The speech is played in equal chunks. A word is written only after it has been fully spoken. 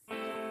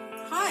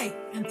Hi,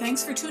 and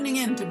thanks for tuning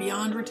in to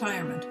Beyond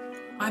Retirement.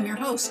 I'm your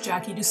host,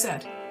 Jackie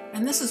Doucette,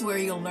 and this is where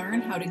you'll learn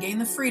how to gain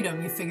the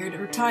freedom you figured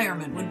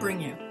retirement would bring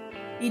you.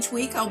 Each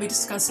week, I'll be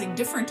discussing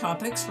different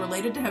topics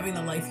related to having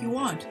the life you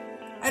want.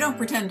 I don't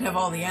pretend to have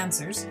all the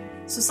answers,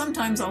 so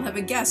sometimes I'll have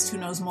a guest who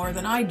knows more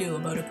than I do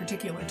about a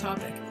particular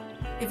topic.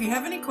 If you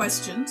have any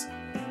questions,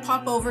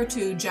 pop over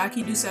to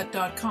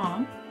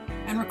jackiedoucette.com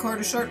and record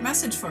a short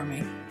message for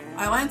me.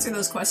 I'll answer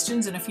those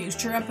questions in a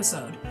future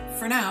episode.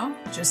 For now,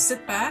 just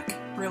sit back,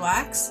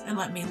 relax, and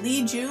let me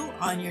lead you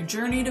on your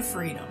journey to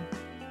freedom.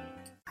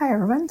 Hi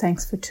everyone,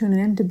 thanks for tuning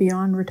in to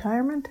Beyond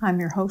Retirement. I'm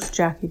your host,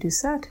 Jackie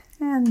Doucette,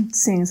 and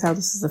seeing as how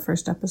this is the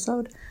first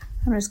episode,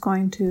 I'm just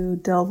going to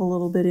delve a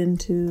little bit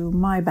into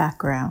my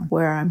background,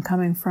 where I'm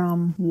coming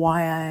from,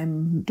 why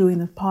I'm doing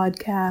the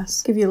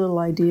podcast, give you a little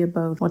idea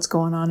about what's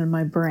going on in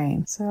my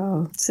brain.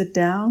 So sit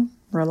down,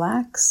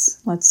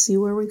 relax, let's see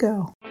where we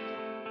go.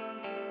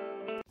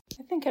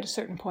 I think at a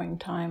certain point in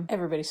time,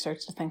 everybody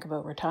starts to think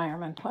about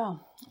retirement.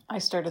 Well, I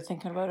started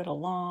thinking about it a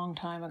long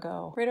time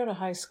ago. Right out of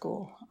high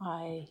school,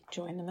 I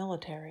joined the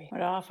military.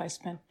 Went off, I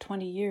spent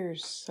 20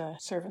 years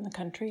serving the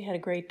country, had a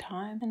great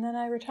time, and then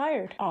I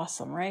retired.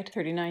 Awesome, right?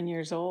 39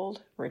 years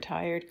old,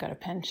 retired, got a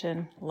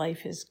pension,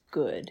 life is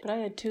good. But I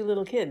had 2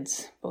 little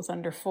kids, both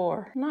under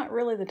 4. Not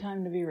really the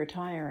time to be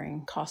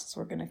retiring. Costs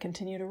were going to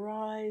continue to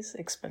rise,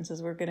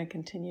 expenses were going to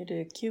continue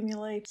to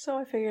accumulate, so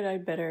I figured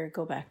I'd better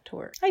go back to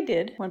work. I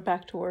did, went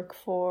back to work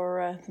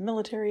for the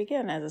military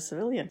again as a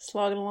civilian,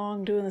 slogging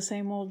along doing the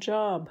same old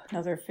job.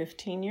 Another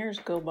 15 years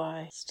go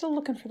by. Still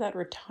looking for that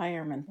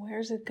retirement.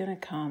 Where's it gonna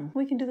come?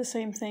 We can do the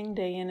same thing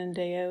day in and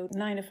day out.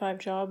 9-to-5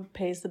 job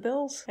pays the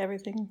bills.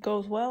 Everything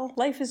goes well.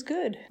 Life is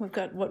good. We've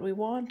got what we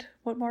want.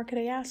 What more could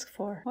I ask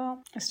for?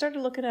 Well, I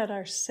started looking at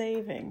our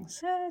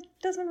savings. It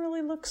doesn't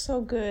really look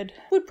so good.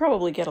 We'd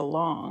probably get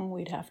along.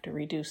 We'd have to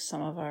reduce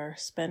some of our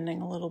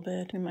spending a little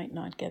bit. We might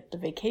not get the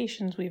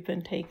vacations we've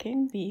been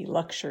taking, the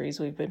luxuries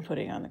we've been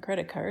putting on the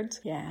credit cards.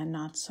 Yeah,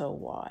 not so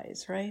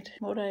wise, right?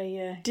 What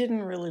I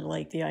didn't really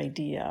like the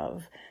idea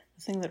of,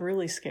 the thing that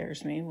really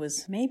scares me,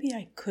 was maybe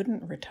I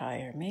couldn't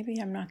retire. Maybe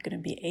I'm not going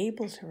to be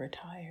able to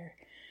retire,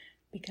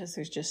 because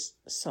there's just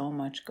so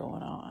much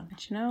going on.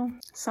 But you know,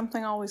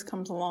 something always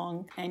comes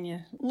along and you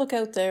look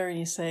out there and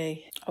you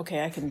say,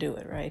 okay, I can do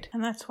it, right?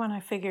 And that's when I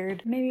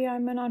figured maybe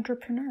I'm an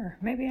entrepreneur.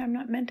 Maybe I'm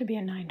not meant to be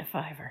a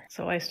 9-to-5er.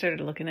 So I started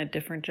looking at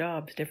different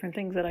jobs, different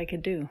things that I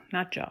could do,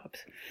 not jobs,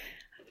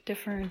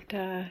 different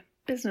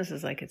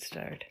businesses I could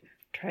start.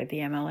 Tried the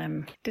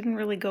MLM. Didn't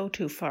really go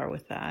too far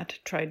with that.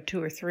 Tried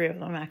 2 or 3 of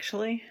them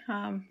actually.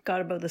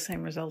 Got about the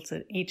same results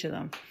at each of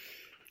them.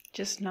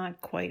 Just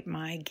not quite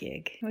my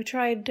gig. We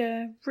tried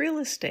real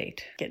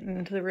estate, getting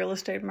into the real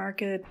estate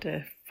market,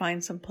 to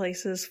find some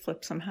places,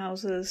 flip some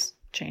houses,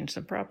 change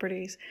some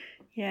properties.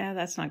 Yeah,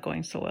 that's not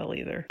going so well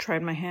either.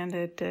 Tried my hand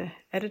at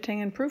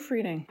editing and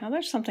proofreading. Now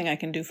there's something I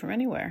can do from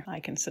anywhere. I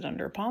can sit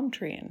under a palm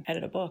tree and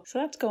edit a book. So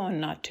that's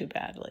going not too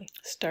badly.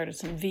 Started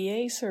some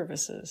VA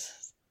services.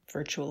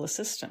 Virtual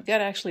assistant. You got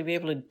to actually be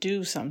able to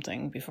do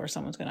something before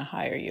someone's going to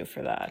hire you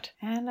for that.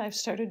 And I've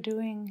started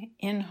doing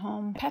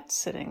in-home pet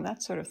sitting,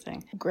 that sort of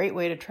thing. Great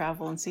way to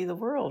travel and see the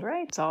world,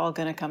 right? It's all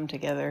going to come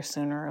together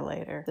sooner or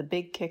later. The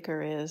big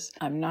kicker is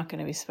I'm not going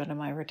to be spending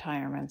my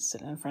retirement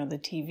sitting in front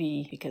of the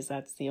TV because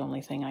that's the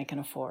only thing I can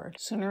afford.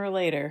 Sooner or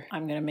later,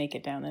 I'm going to make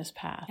it down this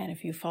path. And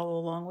if you follow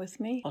along with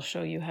me, I'll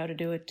show you how to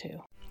do it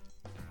too.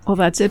 Well,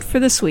 that's it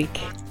for this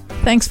week.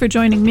 Thanks for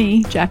joining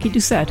me, Jackie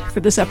Doucette, for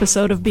this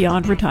episode of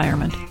Beyond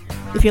Retirement.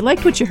 If you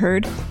liked what you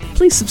heard,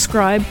 please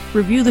subscribe,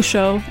 review the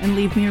show, and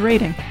leave me a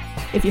rating.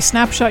 If you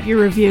snapshot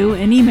your review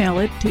and email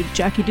it to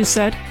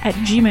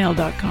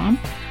jackiedoucette@gmail.com,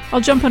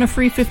 I'll jump on a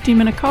free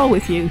 15-minute call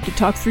with you to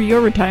talk through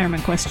your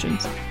retirement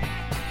questions.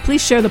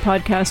 Please share the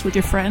podcast with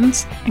your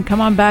friends and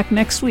come on back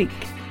next week.